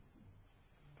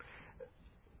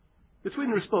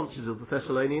 Between the responses of the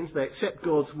Thessalonians, they accept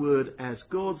God's word as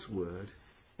God's word,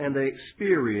 and they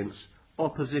experience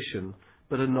opposition,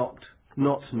 but are not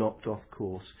knocked off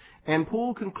course. And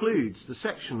Paul concludes the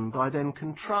section by then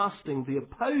contrasting the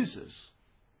opposers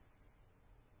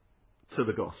to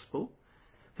the gospel.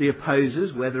 The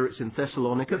opposers, whether it's in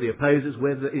Thessalonica, the opposers,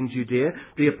 whether in Judea,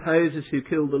 the opposers who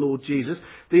killed the Lord Jesus,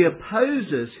 the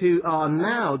opposers who are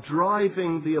now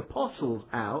driving the apostles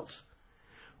out.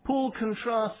 Paul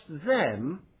contrasts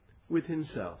them with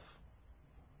himself.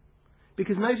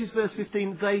 Because notice verse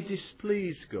 15, they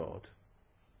displeased God.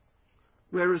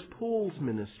 Whereas Paul's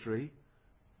ministry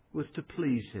was to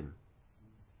please him.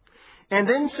 And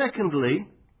then secondly,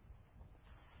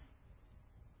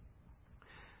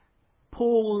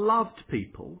 Paul loved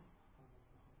people,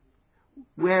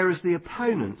 whereas the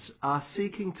opponents are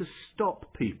seeking to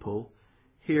stop people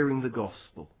hearing the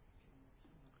gospel.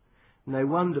 No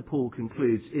wonder Paul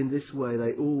concludes, in this way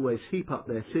they always heap up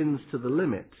their sins to the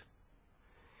limit.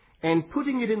 And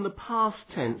putting it in the past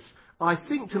tense, I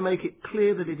think to make it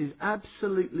clear that it is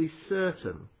absolutely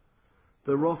certain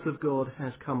the wrath of God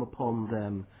has come upon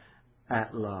them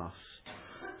at last.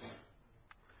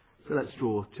 So let's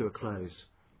draw to a close.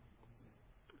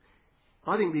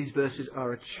 I think these verses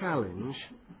are a challenge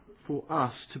for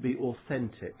us to be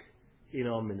authentic in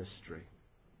our ministry.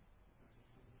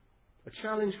 A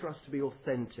challenge for us to be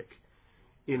authentic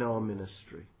in our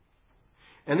ministry.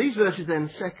 And these verses then,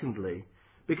 secondly,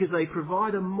 because they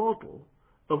provide a model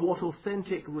of what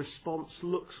authentic response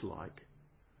looks like,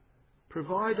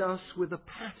 provide us with a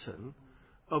pattern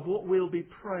of what we'll be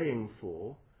praying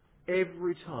for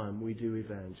every time we do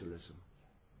evangelism.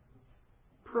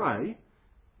 Pray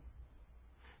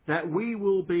that we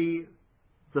will be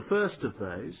the first of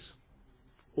those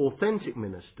authentic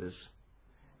ministers,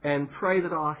 and pray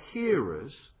that our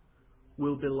hearers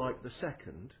will be like the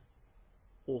second,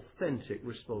 authentic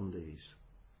respondees.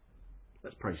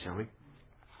 Let's pray, shall we?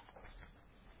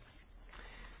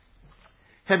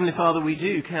 Heavenly Father, we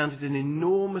do count it an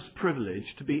enormous privilege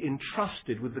to be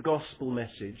entrusted with the gospel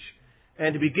message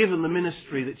and to be given the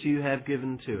ministry that you have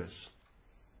given to us.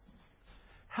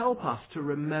 Help us to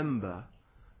remember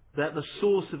that the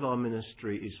source of our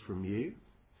ministry is from you.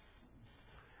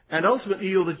 And ultimately,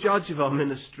 you're the judge of our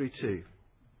ministry too.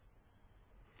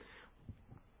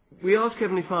 We ask,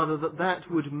 Heavenly Father, that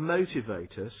would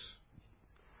motivate us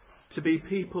to be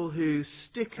people who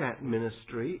stick at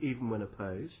ministry even when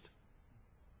opposed.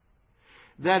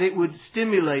 That it would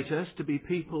stimulate us to be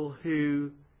people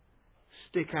who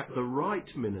stick at the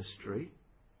right ministry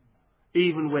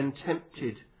even when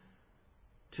tempted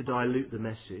to dilute the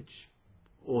message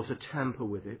or to tamper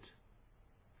with it.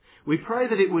 We pray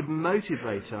that it would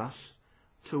motivate us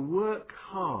to work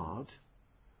hard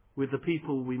with the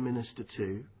people we minister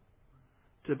to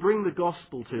to bring the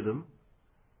gospel to them,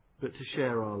 but to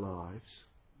share our lives.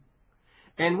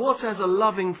 And what, as a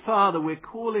loving Father, we're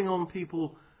calling on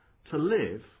people to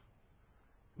live,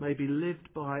 may be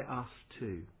lived by us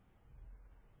too.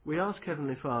 We ask,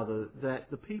 Heavenly Father, that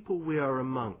the people we are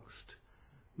amongst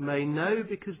may know,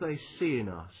 because they see in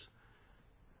us,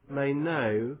 may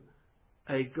know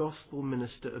a gospel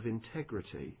minister of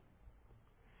integrity,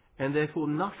 and therefore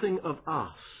nothing of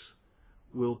us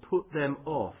will put them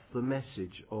off the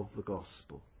message of the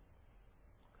gospel.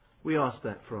 We ask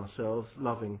that for ourselves,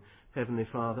 loving Heavenly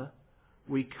Father.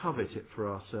 We covet it for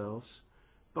ourselves.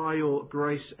 By your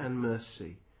grace and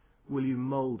mercy, will you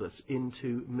mould us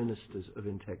into ministers of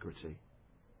integrity?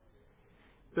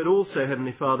 But also,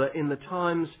 Heavenly Father, in the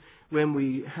times when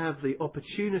we have the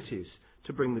opportunities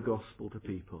to bring the gospel to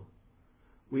people,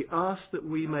 we ask that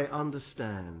we may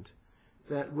understand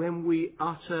that when we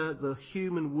utter the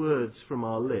human words from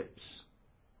our lips,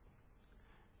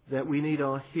 that we need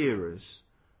our hearers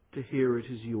to hear it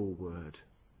as your word.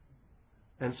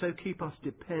 And so keep us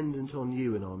dependent on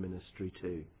you in our ministry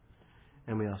too.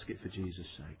 And we ask it for Jesus'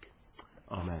 sake.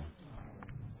 Amen.